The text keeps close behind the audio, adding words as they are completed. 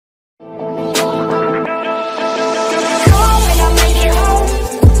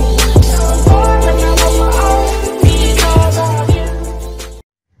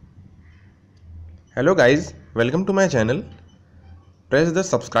Hello guys, welcome to my channel. Press the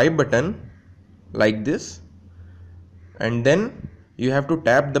subscribe button like this and then you have to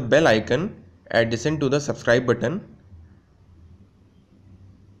tap the bell icon adjacent to the subscribe button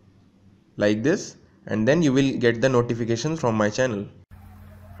like this, and then you will get the notifications from my channel.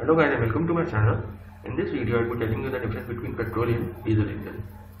 Hello guys and welcome to my channel. In this video I will be telling you the difference between petrol and diesel engine.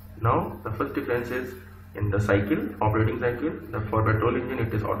 Now the first difference is in the cycle, operating cycle. For petrol engine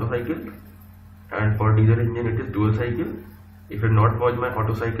it is auto cycle and for diesel engine it is dual cycle. If you have not watched my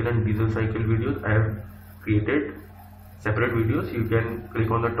auto cycle and diesel cycle videos, I have created separate videos. You can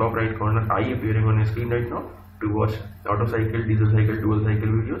click on the top right corner I appearing on your screen right now to watch auto cycle, diesel cycle, dual cycle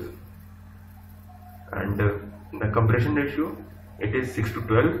videos. And the compression ratio, it is 6 to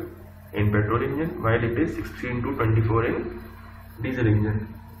 12 in petrol engine while it is 16 to 24 in diesel engine.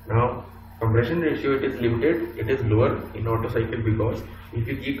 Now compression ratio, it is limited, it is lower in auto cycle because if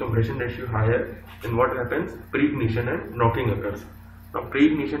you keep compression ratio higher, then what happens? Preignition and knocking occurs. Now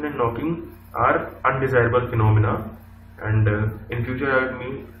preignition and knocking are undesirable phenomena, and in future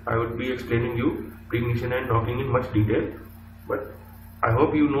I would be explaining you preignition and knocking in much detail, but I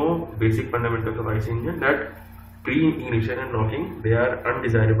hope you know basic fundamentals of IC engine, that pre-ignition and knocking, they are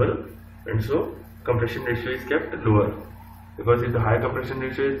undesirable, and so compression ratio is kept lower, because if the high compression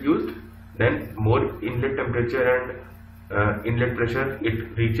ratio is used, then more inlet temperature and inlet pressure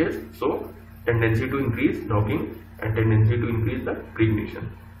it reaches, so tendency to increase knocking and tendency to increase the preignition.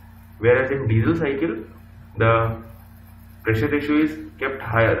 Whereas in diesel cycle the pressure ratio is kept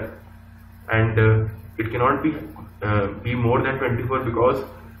higher and it cannot be more than 24, because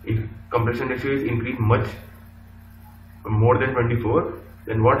if compression ratio is increased much more than 24,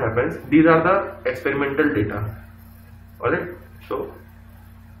 then what happens? These are the experimental data. Alright, so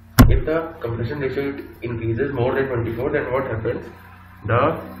if the compression ratio increases more than 24, then what happens?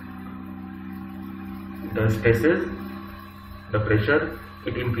 The stresses, the pressure,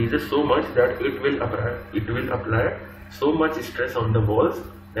 it increases so much that it will apply so much stress on the walls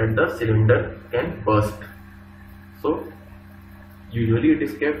that the cylinder can burst. So usually it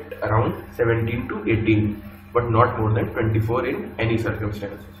is kept around 17 to 18, but not more than 24 in any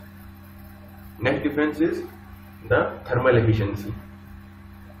circumstances. Next difference is the thermal efficiency.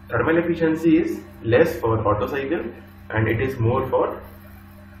 Thermal efficiency is less for auto cycle and it is more for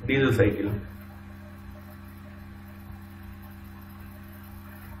diesel cycle.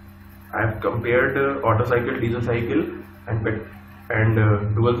 I have compared auto cycle, diesel cycle and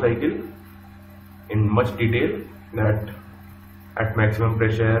dual cycle in much detail, that at maximum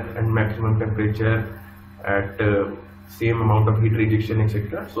pressure and maximum temperature, at same amount of heat rejection,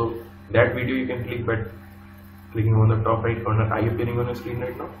 etc. So that video you can click by clicking on the top right corner I appearing on your screen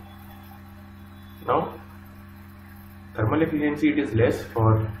right now. Now thermal efficiency, it is less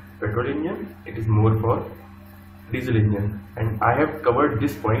for petrol engine, it is more for diesel engine, and I have covered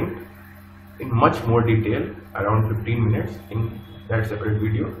this point in much more detail, around 15 minutes in that separate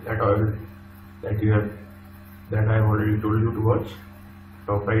video that I have already told you to watch.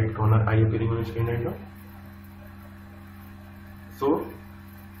 Top right corner I appearing on your screen right now. So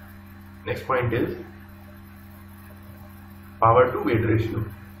next point is power to weight ratio.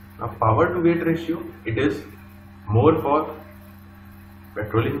 Now power to weight ratio, it is more for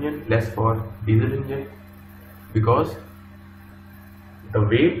petrol engine, less for diesel engine, because the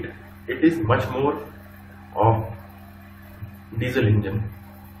weight, it is much more of diesel engine.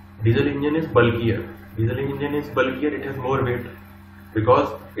 Diesel engine is bulkier. It has more weight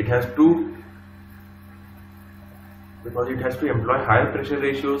because it has to employ higher pressure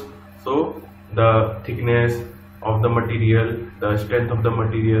ratios. So the thickness of the material, the strength of the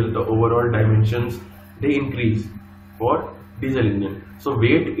material, the overall dimensions, they increase for diesel engine. So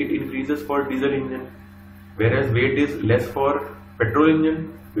weight, it increases for diesel engine, whereas weight is less for petrol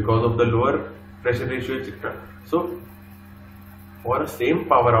engine because of the lower pressure ratio, etc. So for a same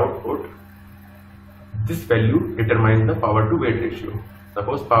power output, this value determines the power to weight ratio.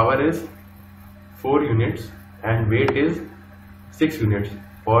 Suppose power is 4 units and weight is 6 units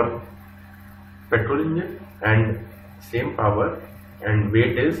for petrol engine, and same power and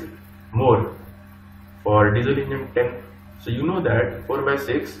weight is more for diesel engine, 10. So you know that 4 by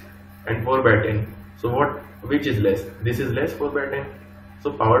 6 and 4 by 10. So which is less? This is less, 4 by 10.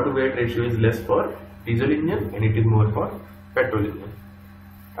 So power to weight ratio is less for diesel engine and it is more for petrol engine.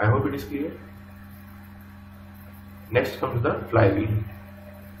 I hope it is clear. Next comes the flywheel.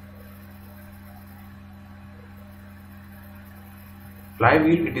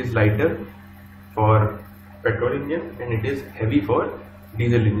 Flywheel, it is lighter for petrol engine and it is heavy for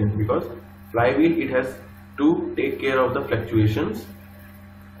diesel engine, because flywheel, it has to take care of the fluctuations,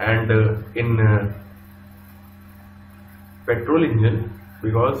 and in petrol engine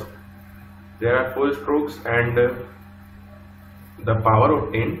because there are 4 strokes and the power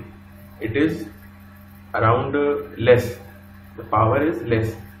obtained, it is around less. The power is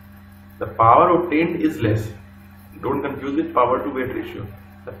less. The power obtained is less. Don't confuse with power to weight ratio.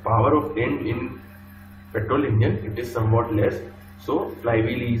 The power obtained in petrol engine, it is somewhat less, so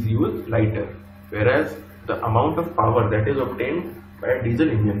flywheel is used lighter, whereas the amount of power that is obtained by a diesel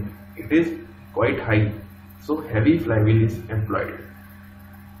engine, it is quite high, so heavy flywheel is employed.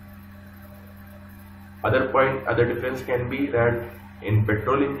 Other difference can be that in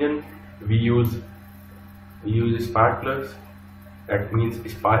petrol engine we use spark plugs, that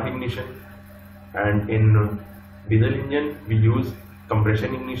means spark ignition, and in diesel engine we use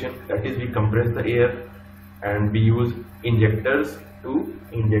compression ignition, that is we compress the air, and we use injectors to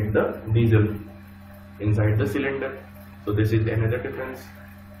inject the diesel inside the cylinder. So this is another difference.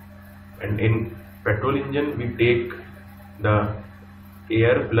 And in petrol engine we take the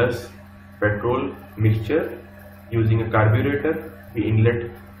air plus petrol mixture using a carburetor. We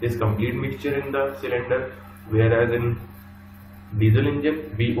inlet this complete mixture in the cylinder, whereas in diesel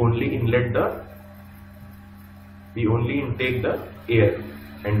engine we only intake the air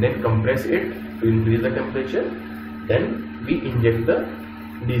and then compress it to increase the temperature, then we inject the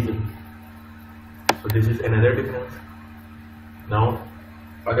diesel. So this is another difference. Now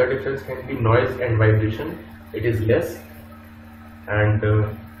other difference can be noise and vibration. It is less, and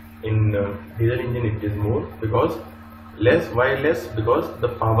in diesel engine it is more. Because less, why less? Because the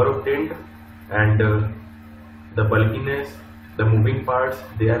power obtained and the bulkiness, the moving parts,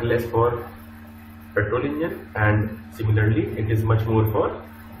 they are less for petrol engine, and similarly it is much more for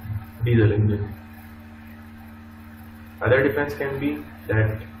diesel engine. Other difference can be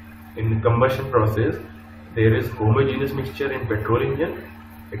that in combustion process there is homogeneous mixture in petrol engine.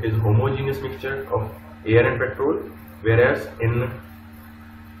 It is homogeneous mixture of air and petrol, whereas in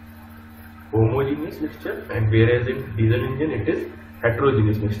diesel engine it is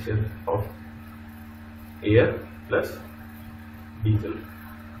heterogeneous mixture of air plus diesel.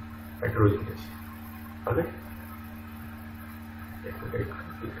 Heterogeneous. Okay.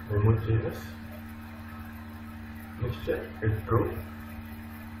 Homogeneous mixture, heterogeneous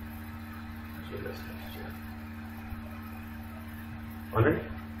mixture. Alright.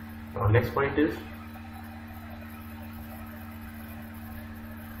 Now next point is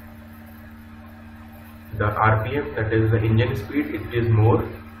the RPM, that is the engine speed. It is more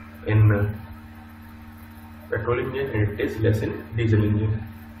in petrol engine and it is less in diesel engine.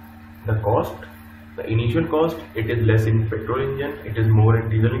 The cost, the initial cost, it is less in petrol engine, it is more in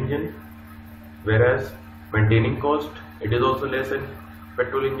diesel engine, whereas maintaining cost, it is also less in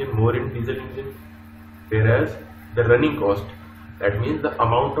petrol engine, more in diesel engine, whereas the running cost, that means the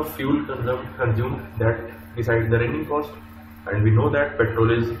amount of fuel consumed, that decides the running cost, and we know that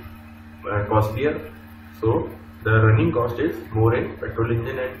petrol is costlier, so the running cost is more in petrol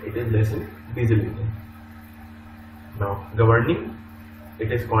engine and it is less in diesel engine. Now governing,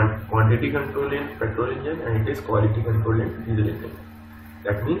 it is quantity control in petrol engine and it is quality control in diesel engine.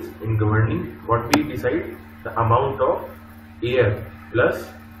 That means in governing, what we decide, the amount of air plus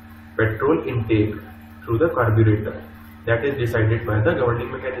petrol intake through the carburetor, that is decided by the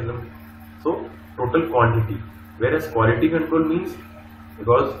governing mechanism. So total quantity, whereas quality control means,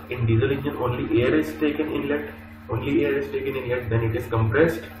 because in diesel engine only air is taken inlet, then it is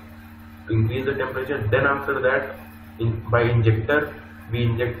compressed to increase the temperature, then after that by injector we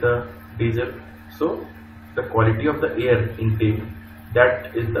inject the diesel. So the quality of the air intake,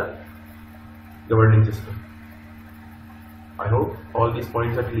 that is the governing system. I hope all these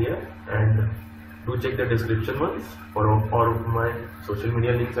points are clear, and do check the description once for all of my social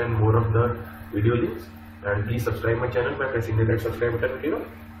media links and more of the video links, and please subscribe my channel by pressing the red subscribe button below.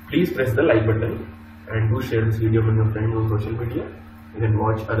 Please press the like button and do share this video with your friends on social media. You can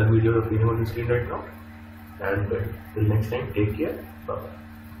watch other videos appearing on the screen right now, and till next time, take care. Bye bye.